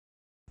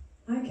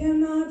I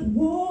cannot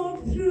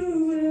walk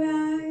through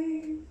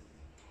life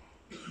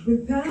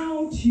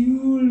without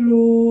you,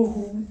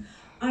 Lord.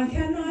 I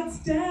cannot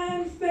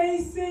stand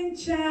facing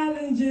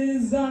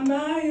challenges on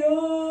my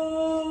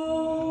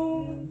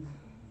own.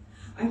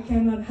 I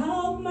cannot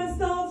help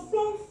myself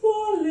from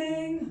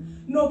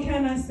falling, nor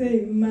can I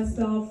save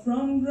myself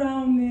from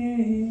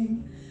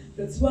drowning.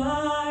 That's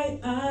why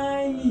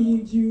I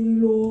need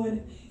you,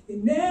 Lord,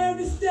 in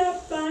every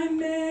step I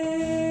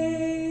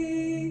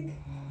make.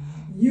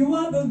 You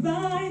are the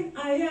vine,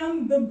 I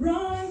am the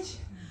branch.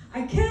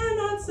 I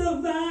cannot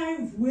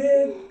survive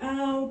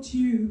without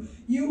you.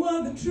 You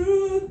are the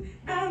truth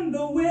and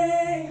the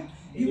way.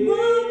 You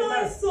are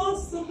my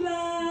source of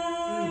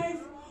life.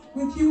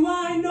 With you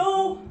I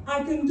know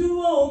I can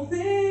do all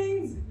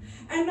things,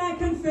 and I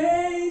can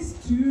face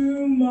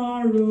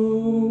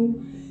tomorrow.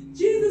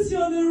 Jesus,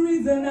 you're the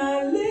reason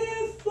I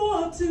live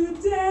for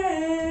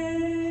today.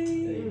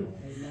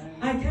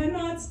 I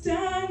cannot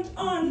stand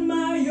on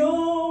my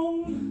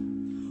own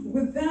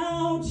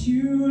without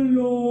you,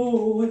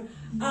 Lord.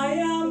 I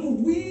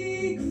am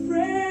weak,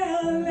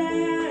 frail,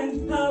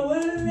 and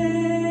powerless.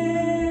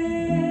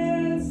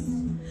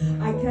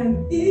 I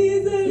can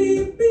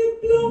easily be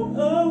blown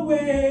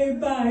away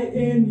by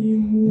any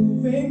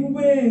moving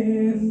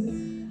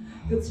wind.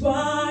 That's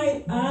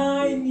why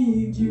I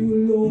need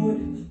you, Lord,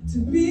 to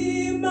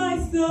be my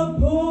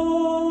support.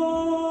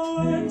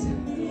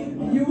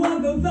 You are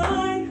the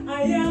vine,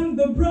 I am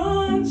the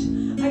branch.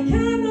 I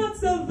cannot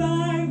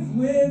survive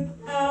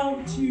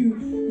without you.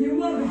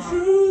 You are the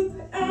truth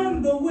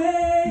and the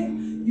way.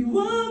 You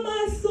are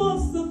my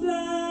source of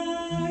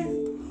life.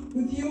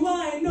 With you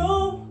I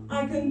know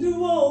I can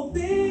do all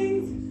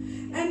things,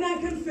 and I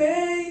can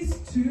face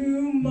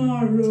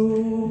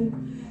tomorrow.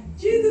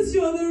 Jesus,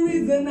 you're the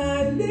reason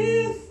I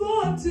live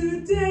for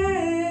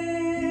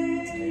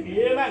today.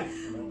 Amen.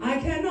 I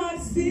cannot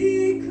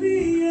see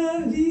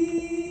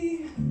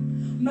clearly.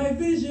 My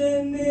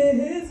vision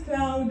is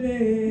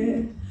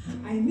clouded.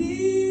 I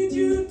need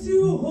you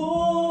to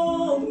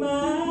hold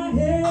my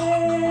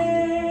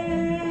hand.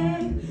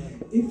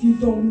 If you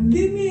don't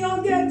lead me,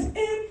 I'll get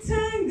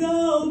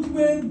entangled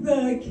with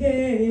the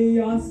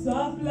chaos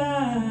of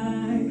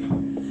life.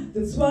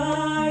 That's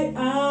why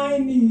I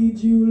need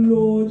you,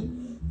 Lord,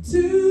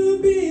 to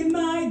be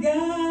my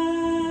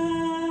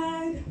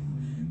guide.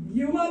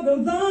 You are the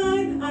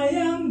vine, I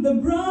am the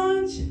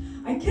branch.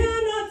 I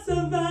cannot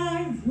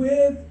survive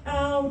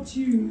without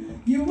you.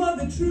 You are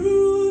the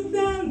truth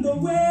and the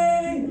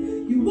way.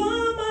 You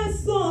are my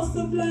source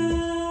of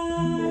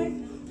life.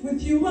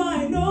 With you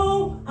I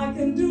know I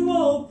can do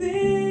all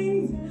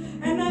things,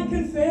 and I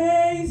can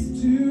face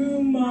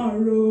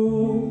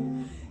tomorrow.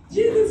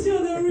 Jesus,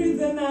 you're the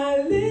reason I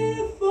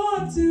live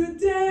for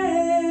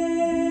today.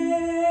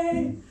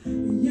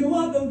 You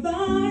are the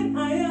vine,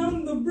 I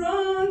am the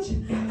branch.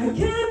 I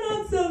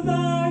cannot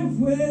survive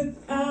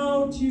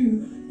without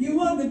you. You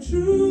are the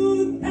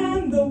truth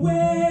and the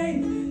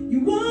way.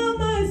 You are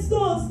my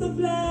source of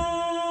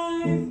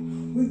life.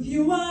 With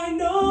you I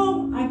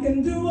know I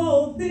can do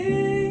all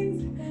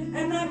things,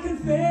 and I can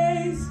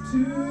face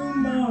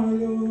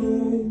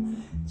tomorrow.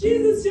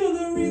 Jesus, you're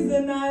the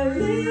reason I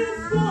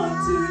live for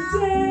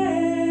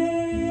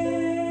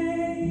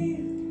today.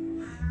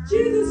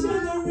 Jesus,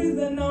 you're the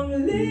reason I'm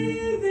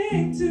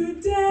living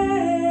today.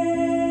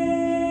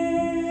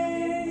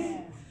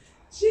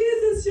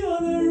 Jesus,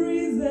 you're the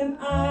reason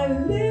I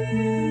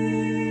live.